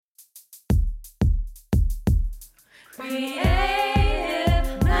Creative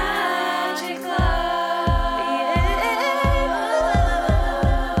Magic Club.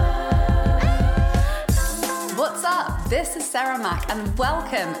 What's up? This is Sarah Mack and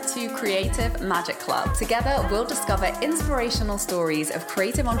welcome to Creative Magic Club. Together, we'll discover inspirational stories of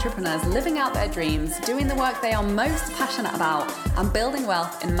creative entrepreneurs living out their dreams, doing the work they are most passionate about, and building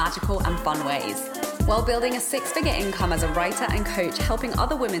wealth in magical and fun ways. While building a six-figure income as a writer and coach, helping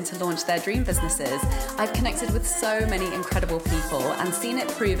other women to launch their dream businesses, I've connected with so many incredible people and seen it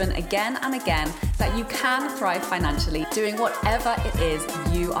proven again and again that you can thrive financially doing whatever it is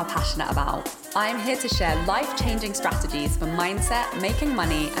you are passionate about. I'm here to share life-changing strategies for mindset, making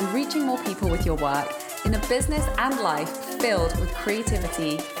money, and reaching more people with your work in a business and life filled with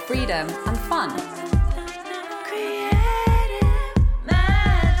creativity, freedom, and fun.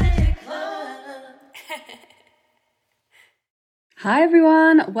 Hi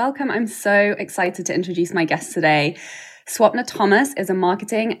everyone, welcome. I'm so excited to introduce my guest today. Swapna Thomas is a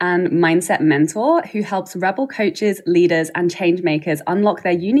marketing and mindset mentor who helps rebel coaches, leaders, and change makers unlock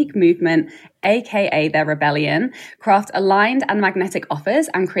their unique movement, aka their rebellion, craft aligned and magnetic offers,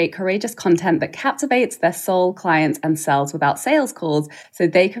 and create courageous content that captivates their soul, clients, and selves without sales calls so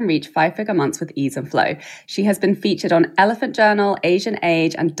they can reach five-figure months with ease and flow. She has been featured on Elephant Journal, Asian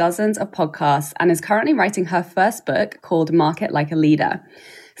Age, and dozens of podcasts, and is currently writing her first book called Market Like a Leader.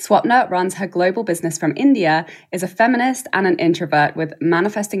 Swapna runs her global business from India, is a feminist and an introvert with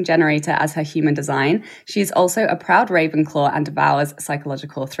Manifesting Generator as her human design. She's also a proud Ravenclaw and devours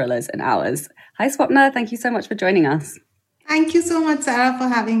psychological thrillers in hours. Hi, Swapna. Thank you so much for joining us. Thank you so much, Sarah, for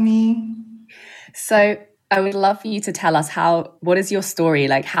having me. So I would love for you to tell us what is your story?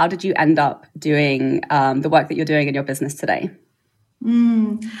 Like, how did you end up doing the work that you're doing in your business today?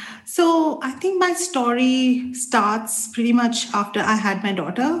 So I think my story starts pretty much after I had my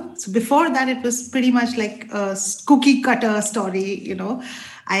daughter. So before that, it was pretty much like a cookie cutter story. You know,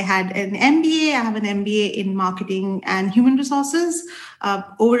 I had an MBA. I have an MBA in marketing and human resources.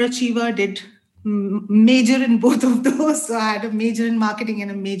 Overachiever, did major in both of those. So I had a major in marketing and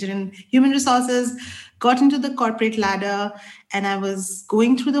a major in human resources. Got into the corporate ladder, and I was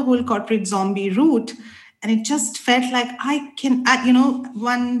going through the whole corporate zombie route. And it just felt like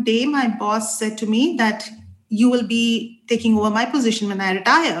one day my boss said to me that you will be taking over my position when I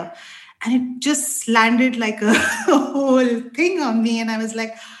retire. And it just landed like a whole thing on me. And I was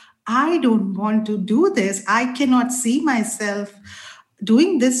like, I don't want to do this. I cannot see myself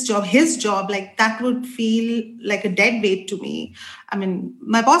doing this job, his job. Like that would feel like a dead weight to me. I mean,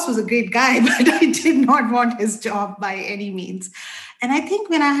 my boss was a great guy, but I did not want his job by any means. And I think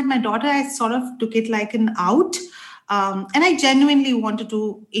when I had my daughter, I sort of took it like an out. And I genuinely wanted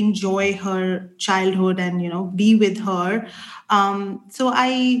to enjoy her childhood and, be with her. So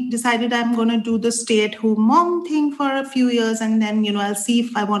I decided I'm going to do the stay-at-home mom thing for a few years. And then, I'll see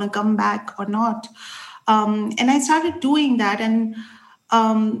if I want to come back or not. And I started doing that. And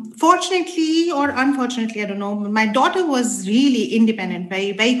fortunately or unfortunately, I don't know, my daughter was really independent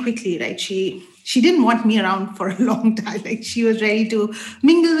very, very quickly, right? She didn't want me around for a long time. Like she was ready to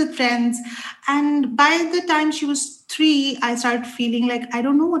mingle with friends. And by the time she was 3, I started feeling like, I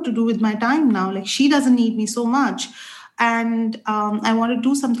don't know what to do with my time now. Like she doesn't need me so much. And I want to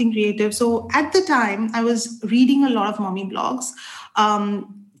do something creative. So at the time, I was reading a lot of mommy blogs.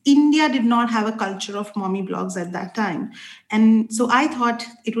 India did not have a culture of mommy blogs at that time. And so I thought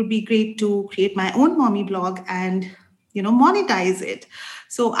it would be great to create my own mommy blog and, monetize it.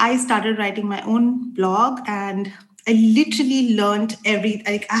 So I started writing my own blog and I literally learned everything.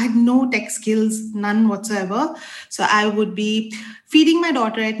 Like I had no tech skills, none whatsoever. So I would be feeding my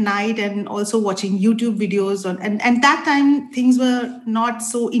daughter at night and also watching YouTube videos. And that time, things were not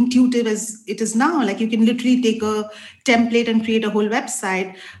so intuitive as it is now. Like you can literally take a template and create a whole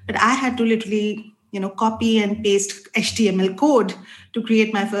website. But I had to literally, copy and paste HTML code to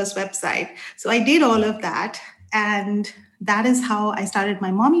create my first website. So I did all of that. And that is how I started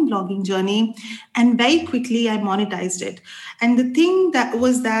my mommy blogging journey. And very quickly, I monetized it. And the thing that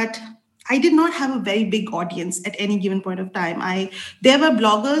I did not have a very big audience at any given point of time. There were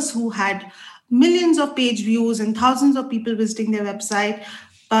bloggers who had millions of page views and thousands of people visiting their website.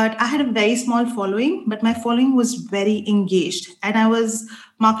 But I had a very small following, but my following was very engaged. And I was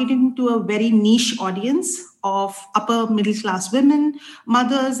marketing to a very niche audience of upper middle class women,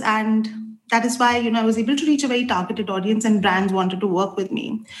 mothers, and that is why, I was able to reach a very targeted audience and brands wanted to work with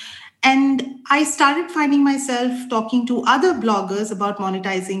me. And I started finding myself talking to other bloggers about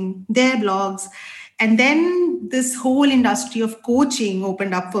monetizing their blogs. And then this whole industry of coaching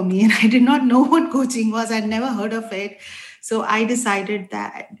opened up for me. And I did not know what coaching was. I'd never heard of it. So I decided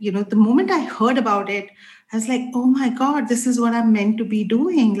that, the moment I heard about it, I was like, oh my God, this is what I'm meant to be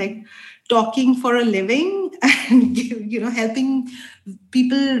doing. Like talking for a living and, helping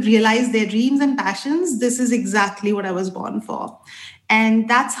people realize their dreams and passions. This is exactly what I was born for. And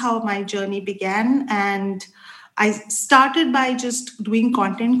that's how my journey began. And I started by just doing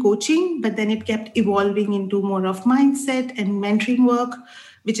content coaching, but then it kept evolving into more of mindset and mentoring work,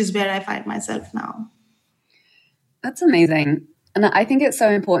 which is where I find myself now. That's amazing. And I think it's so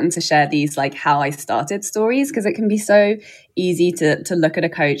important to share these like how I started stories, because it can be so easy to look at a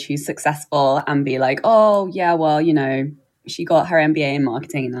coach who's successful and be like, oh yeah, well, she got her MBA in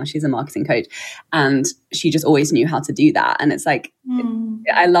marketing and now she's a marketing coach and she just always knew how to do that. And it's like,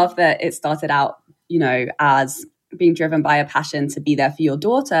 I love that it started out, as being driven by a passion to be there for your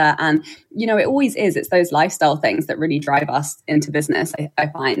daughter. And, it always is. It's those lifestyle things that really drive us into business, I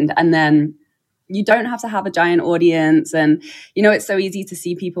find. And then you don't have to have a giant audience. And, it's so easy to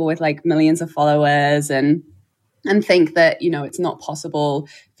see people with like millions of followers and think that, it's not possible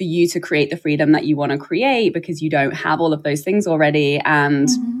for you to create the freedom that you want to create because you don't have all of those things already, and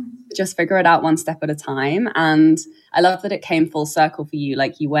just figure it out one step at a time. And I love that it came full circle for you.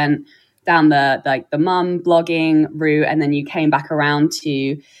 Like you went down the mum blogging route and then you came back around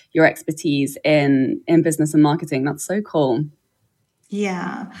to your expertise in business and marketing. That's so cool.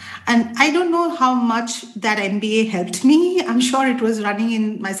 Yeah. And I don't know how much that MBA helped me. I'm sure it was running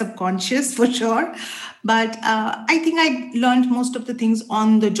in my subconscious for sure. But I think I learned most of the things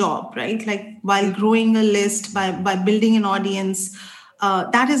on the job, right? Like while growing a list, by building an audience.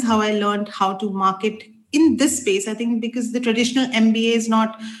 That is how I learned how to market in this space. I think because the traditional MBA is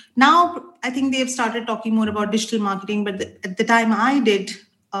not, now I think they've started talking more about digital marketing. But at the time I did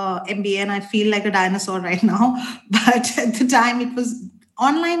MBA, and I feel like a dinosaur right now, but at the time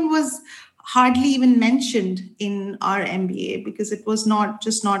online was hardly even mentioned in our MBA because it was not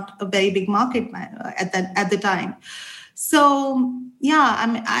a very big market at the time. So yeah,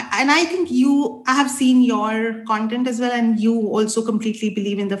 I think I have seen your content as well, and you also completely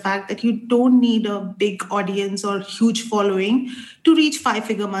believe in the fact that you don't need a big audience or huge following to reach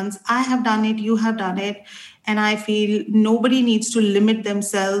 5-figure months. I have done it, you have done it. And I feel nobody needs to limit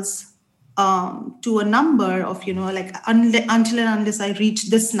themselves to a number of, like until and unless I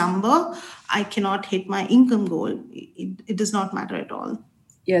reach this number, I cannot hit my income goal. It does not matter at all.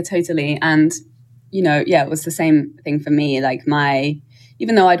 Yeah, totally. And, it was the same thing for me. Like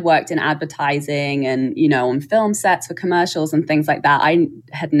even though I'd worked in advertising and, on film sets for commercials and things like that, I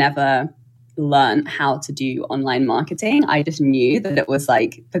had never learn how to do online marketing. I just knew that it was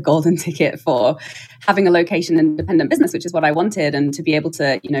like the golden ticket for having a location independent business, which is what I wanted, and to be able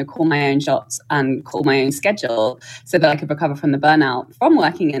to, call my own shots and call my own schedule so that I could recover from the burnout from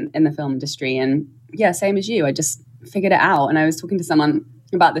working in the film industry. And yeah, same as you, I just figured it out. And I was talking to someone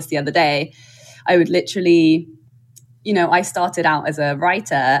about this the other day. I would literally, I started out as a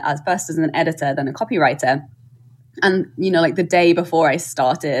writer, first as an editor, then a copywriter. And, like the day before I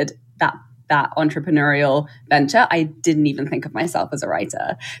started that entrepreneurial venture, I didn't even think of myself as a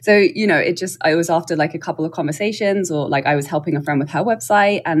writer. So, I was after like a couple of conversations, or like I was helping a friend with her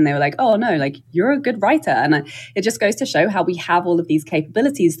website and they were like, oh no, like you're a good writer. And it just goes to show how we have all of these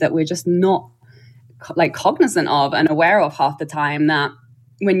capabilities that we're just not like cognizant of and aware of half the time, that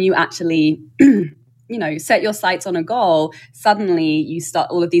when you actually, set your sights on a goal, suddenly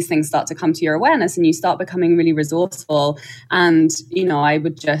all of these things start to come to your awareness and you start becoming really resourceful. And, I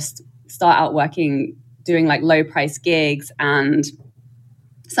would just start out doing like low price gigs, and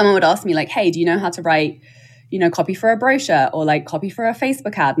someone would ask me like, hey, do you know how to write, copy for a brochure or like copy for a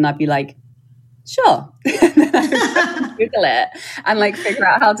Facebook ad? And I'd be like, sure. And then I would Google it and like figure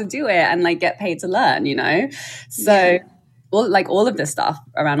out how to do it and like get paid to learn, So yeah. All of this stuff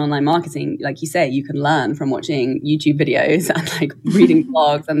around online marketing, like you say, you can learn from watching YouTube videos and like reading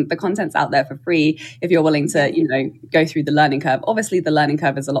blogs, and the content's out there for free if you're willing to, go through the learning curve. Obviously, the learning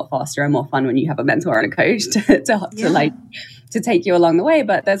curve is a lot faster and more fun when you have a mentor and a coach to take you along the way.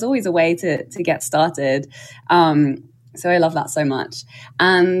 But there's always a way to get started. So I love that so much.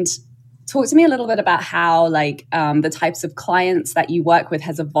 And talk to me a little bit about how the types of clients that you work with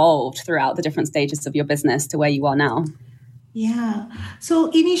has evolved throughout the different stages of your business to where you are now. Yeah.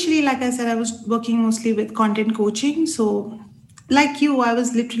 So initially, like I said, I was working mostly with content coaching. So like you, I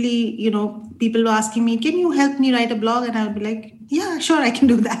was literally, people were asking me, can you help me write a blog? And I would be like, yeah, sure, I can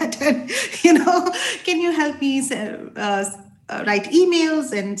do that. And, can you help me write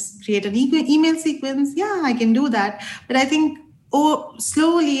emails and create an email sequence? Yeah, I can do that. But I think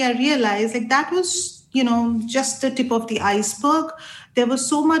slowly I realized that was, just the tip of the iceberg. There was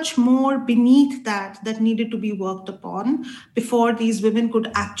so much more beneath that needed to be worked upon before these women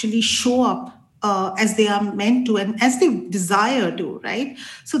could actually show up as they are meant to and as they desire to, right?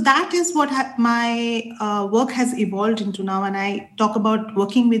 So that is what my work has evolved into now. And I talk about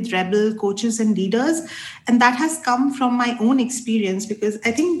working with rebel coaches and leaders. And that has come from my own experience, because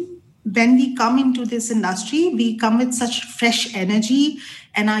I think when we come into this industry, we come with such fresh energy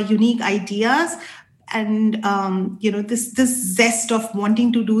and our unique ideas. And this zest of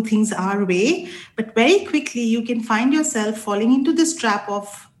wanting to do things our way. But very quickly, you can find yourself falling into this trap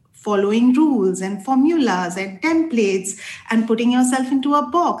of following rules and formulas and templates and putting yourself into a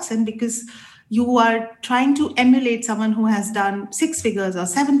box. And because you are trying to emulate someone who has done 6 figures or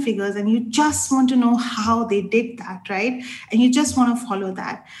 7 figures, and you just want to know how they did that, right? And you just want to follow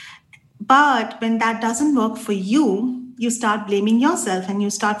that. But when that doesn't work for you, you start blaming yourself and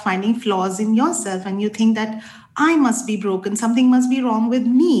you start finding flaws in yourself. And you think that I must be broken. Something must be wrong with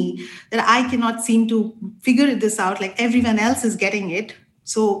me, that I cannot seem to figure this out like everyone else is getting it.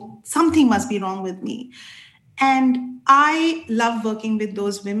 So something must be wrong with me. And I love working with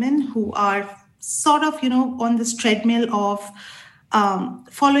those women who are sort of, on this treadmill of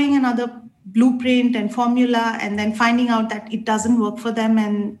following another blueprint and formula, and then finding out that it doesn't work for them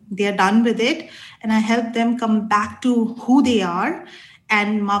and they're done with it. And I help them come back to who they are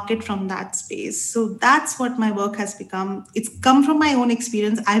and market from that space. So that's what my work has become. It's come from my own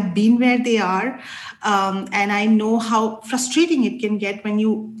experience. I've been where they are. And I know how frustrating it can get when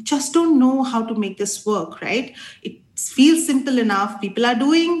you just don't know how to make this work, right? It feels simple enough. People are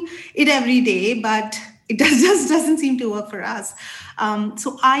doing it every day, but it just doesn't seem to work for us.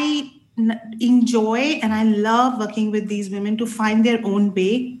 So I enjoy and I love working with these women to find their own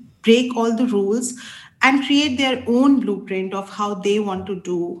way, break all the rules, and create their own blueprint of how they want to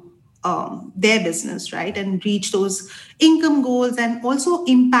do their business, right? And reach those income goals and also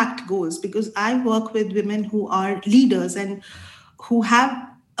impact goals, because I work with women who are leaders and who have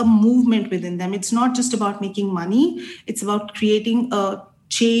a movement within them. It's not just about making money. It's about creating a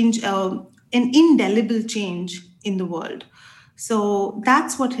change, an indelible change in the world. So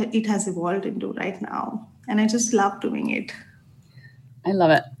that's what it has evolved into right now. And I just love doing it. I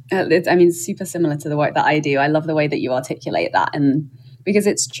love it. It's super similar to the work that I do. I love the way that you articulate that, and because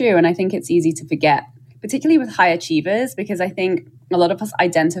it's true. And I think it's easy to forget, particularly with high achievers, because I think a lot of us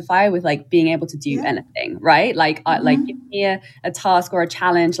identify with like being able to do anything, right? Like, like give me a task or a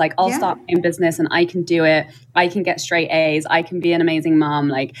challenge, like I'll start my own business and I can do it. I can get straight A's. I can be an amazing mom.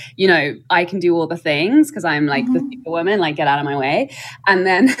 Like, I can do all the things because I'm like the superwoman, like get out of my way. And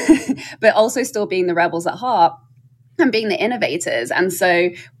then, but also still being the rebels at heart and being the innovators. And so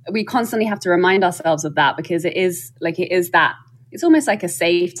we constantly have to remind ourselves of that, because it is that it's almost like a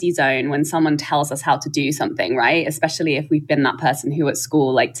safety zone when someone tells us how to do something, right? Especially if we've been that person who at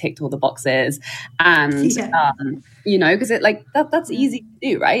school like ticked all the boxes, and because it like that's easy to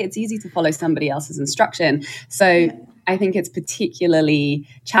do, right? It's easy to follow somebody else's instruction. So I think it's particularly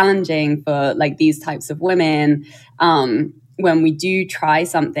challenging for like these types of women when we do try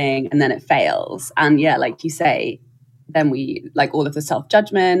something and then it fails, and like you say, then we like all of the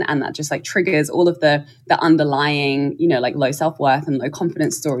self-judgment, and that just like triggers all of the underlying, like low self-worth and low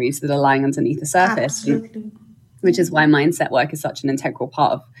confidence stories that are lying underneath the surface. Absolutely. Which is why mindset work is such an integral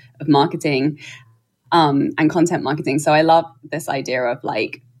part of marketing and content marketing. So I love this idea of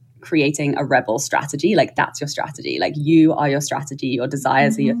like creating a rebel strategy. Like that's your strategy. Like you are your strategy, your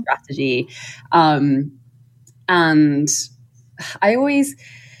desires are your strategy. And I always...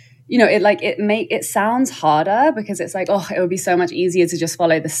 it sounds harder because it's like, it would be so much easier to just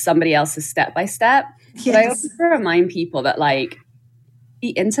follow somebody else's step by step. Yes. But I also remind people that like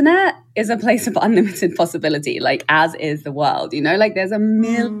the internet is a place of unlimited possibility, like as is the world, like there's a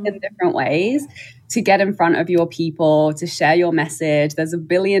million different ways to get in front of your people, to share your message. There's a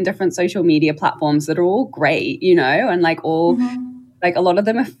billion different social media platforms that are all great, and like all, like a lot of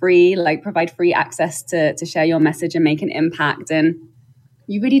them are free, like provide free access to share your message and make an impact. And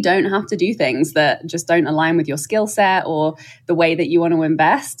you really don't have to do things that just don't align with your skill set or the way that you want to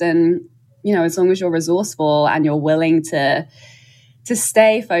invest. And, as long as you're resourceful and you're willing to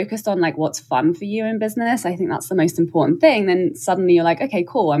stay focused on like what's fun for you in business, I think that's the most important thing. Then suddenly you're like, okay,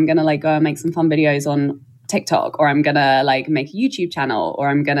 cool. I'm going to like go and make some fun videos on TikTok, or I'm going to like make a YouTube channel, or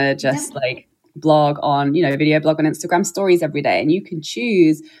I'm going to just like blog on, video blog on Instagram stories every day. And you can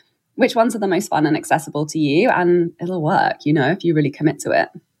choose which ones are the most fun and accessible to you, and it'll work, if you really commit to it.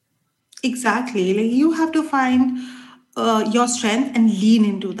 Exactly. Like you have to find your strength and lean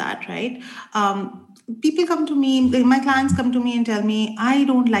into that, right? People come to me, my clients come to me and tell me, I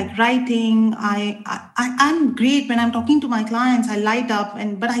don't like writing. I'm great when I'm talking to my clients, I light up,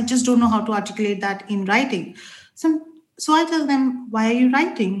 but I just don't know how to articulate that in writing. So I tell them, why are you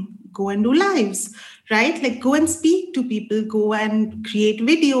writing? go and do lives, right? Like go and speak to people, go and create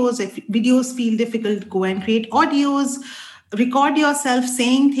videos. If videos feel difficult, go and create audios, record yourself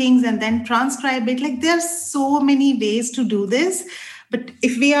saying things and then transcribe it. Like there's so many ways to do this. But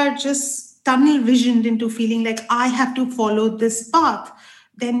if we are just tunnel visioned into feeling like I have to follow this path,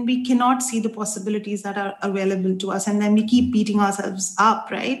 then we cannot see the possibilities that are available to us. And then we keep beating ourselves up,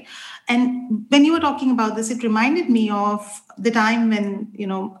 right? And when you were talking about this, it reminded me of the time when,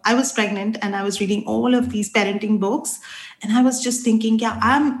 I was pregnant and I was reading all of these parenting books. And I was just thinking,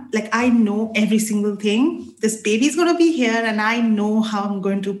 I know every single thing. This baby's going to be here and I know how I'm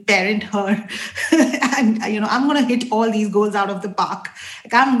going to parent her. And, I'm going to hit all these goals out of the park.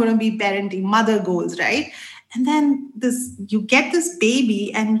 Like I'm going to be parenting mother goals, right? And then you get this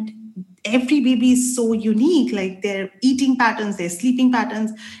baby and every baby is so unique, like their eating patterns, their sleeping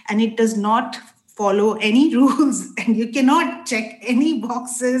patterns, and it does not follow any rules and you cannot check any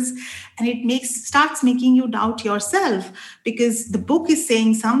boxes, and it starts making you doubt yourself because the book is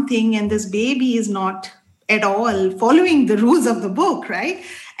saying something and this baby is not at all following the rules of the book, right?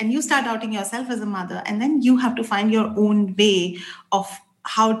 And you start doubting yourself as a mother, and then you have to find your own way of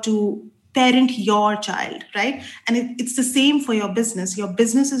how to parent your child, right? And it's the same for your business. Your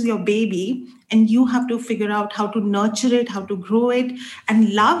business is your baby, and you have to figure out how to nurture it, how to grow it,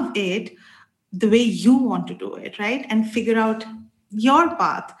 and love it the way you want to do it, right? And figure out your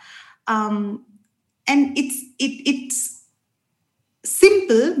path. And it's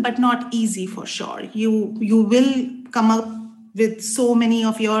simple, but not easy for sure. You will come up with so many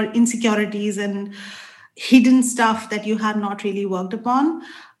of your insecurities and hidden stuff that you have not really worked upon.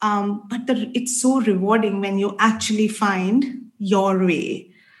 But it's so rewarding when you actually find your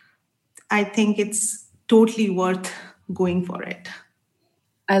way. I think it's totally worth going for it.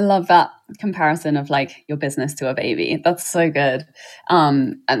 I love that comparison of like your business to a baby. That's so good.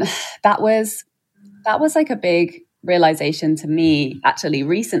 And that was like a big realization to me actually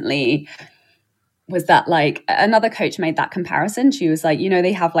recently, was that like another coach made that comparison. She was like,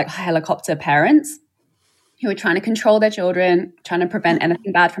 they have like helicopter parents who are trying to control their children, trying to prevent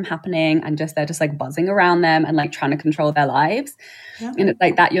anything bad from happening, and they're just like buzzing around them and like trying to control their lives. Yeah. And it's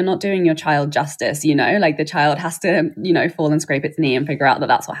like that, you're not doing your child justice, like the child has to, fall and scrape its knee and figure out that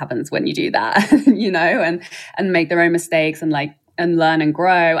that's what happens when you do that, and make their own mistakes and learn and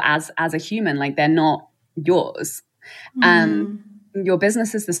grow as a human. Like they're not yours. And your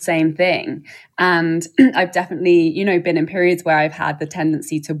business is the same thing. And I've definitely, been in periods where I've had the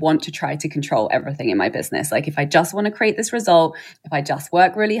tendency to want to try to control everything in my business. Like if I just want to create this result, if I just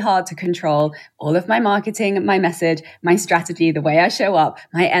work really hard to control all of my marketing, my message, my strategy, the way I show up,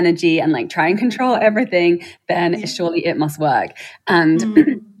 my energy, and like try and control everything, then surely it must work. And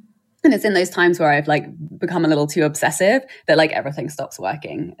and it's in those times where I've like become a little too obsessive that like everything stops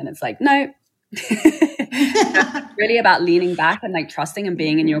working. And it's like, no. It's really about leaning back and like trusting and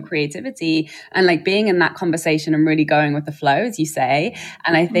being in your creativity and like being in that conversation and really going with the flow, as you say.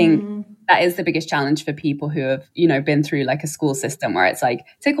 And I think that is the biggest challenge for people who have, been through like a school system where it's like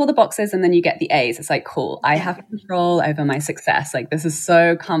tick all the boxes and then you get the A's. It's like, cool, I have control over my success. Like this is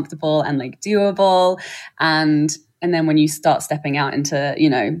so comfortable and like doable. And then when you start stepping out into,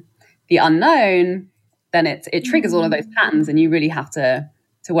 the unknown, then it triggers all of those patterns, and you really have to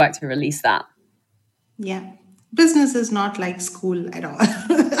work to release that. Yeah. Business is not like school at all,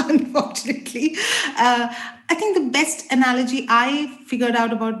 unfortunately. I think the best analogy I figured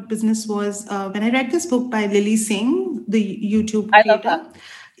out about business was when I read this book by Lily Singh, the YouTube creator. I love that.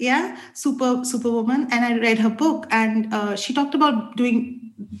 Yeah, Superwoman. And I read her book, and she talked about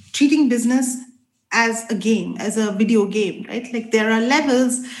treating business as a game, as a video game, right? Like there are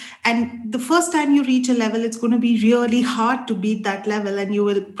levels, and the first time you reach a level, it's going to be really hard to beat that level, and you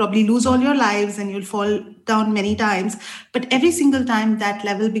will probably lose all your lives and you'll fall down many times. But every single time that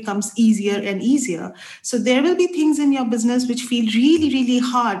level becomes easier and easier. So there will be things in your business which feel really, really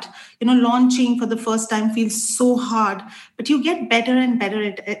hard. Launching for the first time feels so hard, but you get better and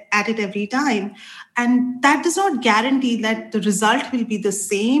better at it every time. And that does not guarantee that the result will be the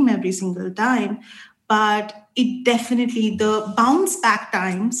same every single time. But it definitely, the bounce back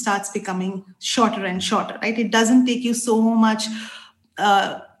time starts becoming shorter and shorter, right? It doesn't take you so much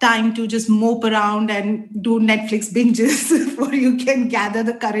time to just mope around and do Netflix binges before you can gather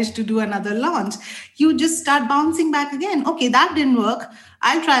the courage to do another launch. You just start bouncing back again. Okay, that didn't work.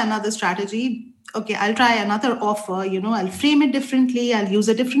 I'll try another strategy. Okay, I'll try another offer. I'll frame it differently. I'll use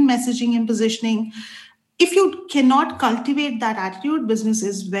a different messaging and positioning. If you cannot cultivate that attitude, business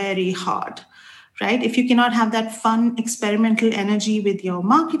is very hard. Right? If you cannot have that fun, experimental energy with your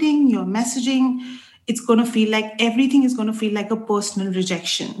marketing, your messaging, it's going to feel like everything is going to feel like a personal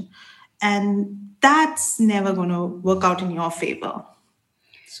rejection. And that's never going to work out in your favor.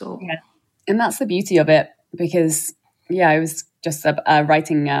 So, yeah. And that's the beauty of it, because, I was just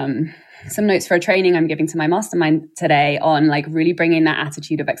writing some notes for a training I'm giving to my mastermind today on like really bringing that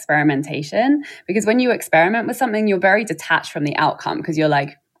attitude of experimentation. Because when you experiment with something, you're very detached from the outcome, because you're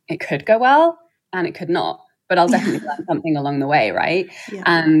like, it could go well and it could not, but I'll definitely learn something along the way, right? Yeah.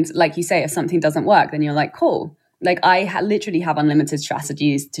 And like you say, if something doesn't work, then you're like, cool. Like I literally have unlimited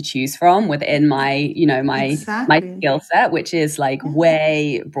strategies to choose from within my, my skill set, which is like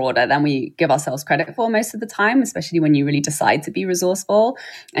way broader than we give ourselves credit for most of the time, especially when you really decide to be resourceful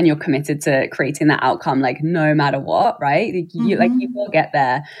and you're committed to creating that outcome, like no matter what, right? You will get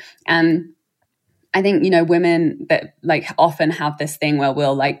there. And I think, women that like often have this thing where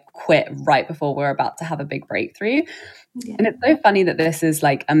we'll like quit right before we're about to have a big breakthrough. Yeah. And it's so funny that this is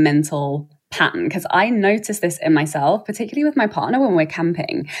like a mental pattern, because I notice this in myself, particularly with my partner when we're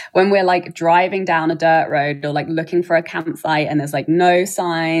camping, when we're like driving down a dirt road or like looking for a campsite and there's like no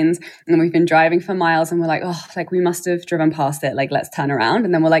signs and we've been driving for miles and we're like, oh, like we must have driven past it, like let's turn around.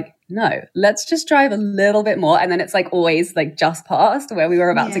 And then we're like, no, let's just drive a little bit more. And then it's like always like just past where we were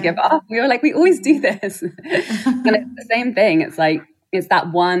about to give up. We were like, we always do this. And it's the same thing. It's like, it's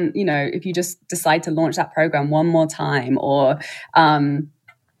that one, if you just decide to launch that program one more time, or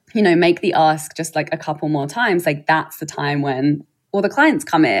make the ask just like a couple more times, like that's the time when all the clients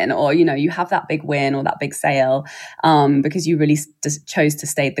come in, or, you have that big win or that big sale, because you really just chose to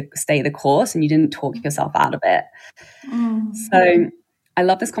stay the course and you didn't talk yourself out of it. So I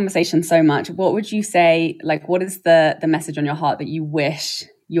love this conversation so much. What would you say, like, what is the message on your heart that you wish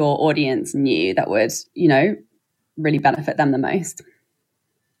your audience knew that would, really benefit them the most?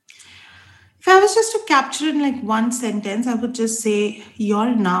 If I was just to capture in like one sentence, I would just say, you're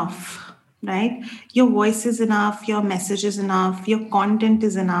enough, right? Your voice is enough. Your message is enough. Your content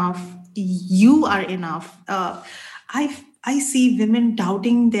is enough. You are enough. I see women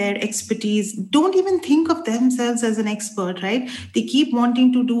doubting their expertise, don't even think of themselves as an expert, right? They keep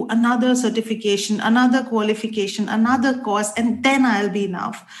wanting to do another certification, another qualification, another course, and then I'll be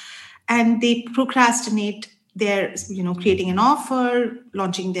enough. And they procrastinate their, creating an offer,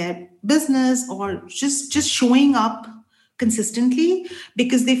 launching their business, or just showing up consistently,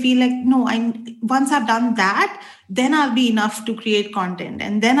 because they feel like, no, once I've done that, then I'll be enough to create content,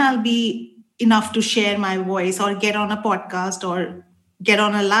 and then I'll be enough to share my voice or get on a podcast or get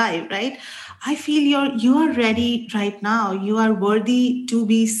on a live, right? I feel you are ready right now. You are worthy to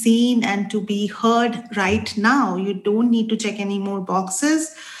be seen and to be heard right now. You don't need to check any more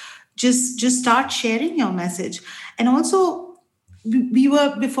boxes. Just start sharing your message. And also,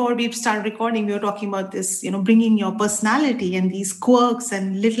 before we started recording, we were talking about this, bringing your personality and these quirks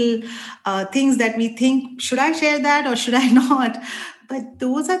and little things that we think, should I share that or should I not? But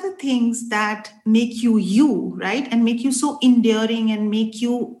those are the things that make you, right? And make you so endearing and make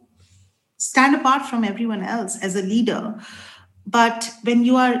you stand apart from everyone else as a leader. But when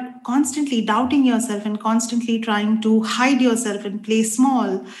you are constantly doubting yourself and constantly trying to hide yourself and play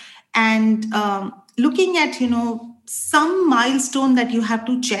small, and looking at, some milestone that you have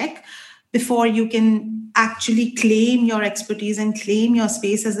to check before you can actually claim your expertise and claim your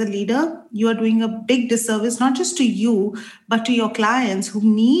space as a leader, you are doing a big disservice, not just to you, but to your clients who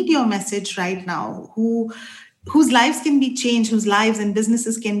need your message right now, whose lives can be changed, whose lives and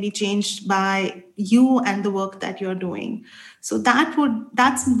businesses can be changed by you and the work that you're doing. So that's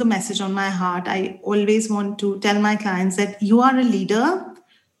the message on my heart. I always want to tell my clients that you are a leader,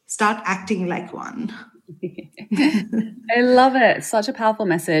 start acting like one. I love it. Such a powerful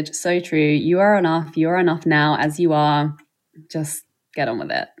message. So true. You are enough. You are enough now as you are. Just get on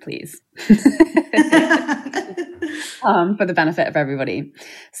with it, please. For the benefit of everybody.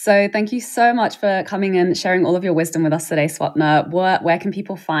 So thank you so much for coming and sharing all of your wisdom with us today, Swapna. Where can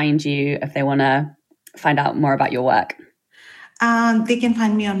people find you if they want to find out more about your work? They can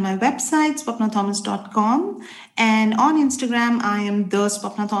find me on my website, swapnathomas.com. And on Instagram, I am the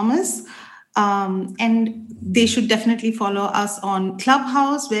Swapna Thomas. And they should definitely follow us on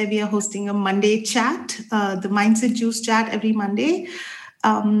Clubhouse, where we are hosting a Monday chat, the Mindset Juice chat every Monday.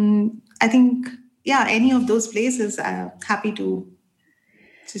 I think, any of those places, I'm happy to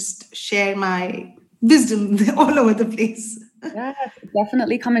just share my wisdom all over the place. Yes,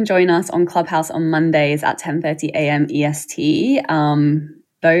 definitely come and join us on Clubhouse on Mondays at 10:30 a.m. EST.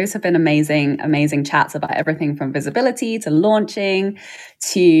 Those have been amazing chats about everything from visibility to launching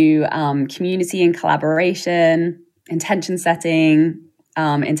to community and collaboration, intention setting,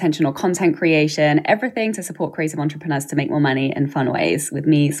 intentional content creation, everything to support creative entrepreneurs to make more money in fun ways with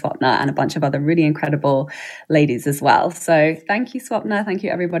me, Swapna, and a bunch of other really incredible ladies as well. So thank you, Swapna. Thank you,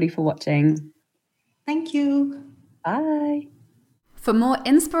 everybody, for watching. Thank you. Bye. For more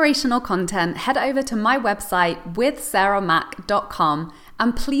inspirational content, head over to my website withsarahmac.com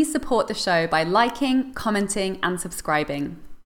and please support the show by liking, commenting, and subscribing.